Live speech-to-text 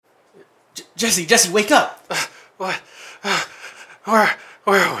Jesse, wake up! What?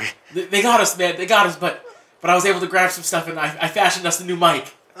 Where are we? They got us, man. They got us, but I was able to grab some stuff and I fashioned us a new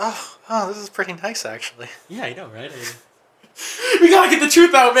mic. Oh, this is pretty nice, actually. Yeah, I know, right? We gotta get the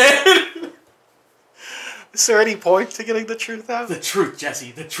truth out, man! Is there any point to getting the truth out? The truth,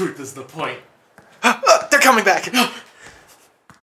 Jesse. The truth is the point. They're coming back!